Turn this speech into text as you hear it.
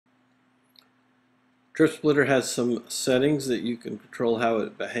Trip Splitter has some settings that you can control how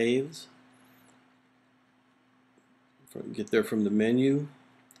it behaves. Get there from the menu.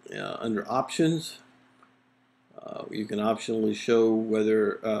 Under options, you can optionally show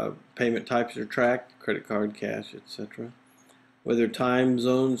whether payment types are tracked, credit card, cash, etc. Whether time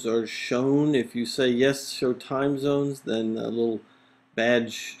zones are shown. If you say yes, show time zones, then a little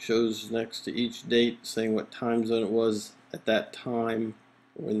badge shows next to each date saying what time zone it was at that time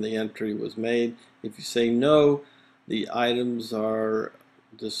when the entry was made. If you say no, the items are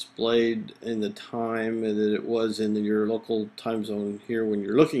displayed in the time that it was in your local time zone here when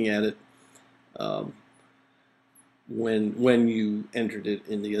you're looking at it, when you entered it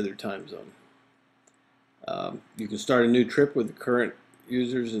in the other time zone. You can start a new trip with the current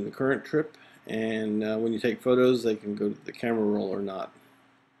users in the current trip, and when you take photos, they can go to the camera roll or not.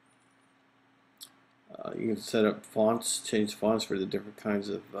 You can set up fonts, change fonts for the different kinds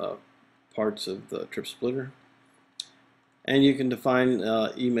of parts of the Trip Splitter. And you can define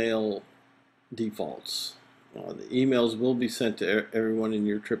email defaults. The emails will be sent to everyone in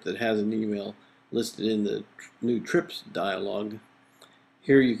your trip that has an email listed in the new trips dialog.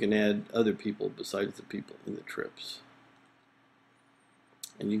 Here you can add other people besides the people in the trips.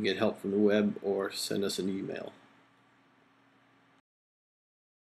 And you can get help from the web or send us an email.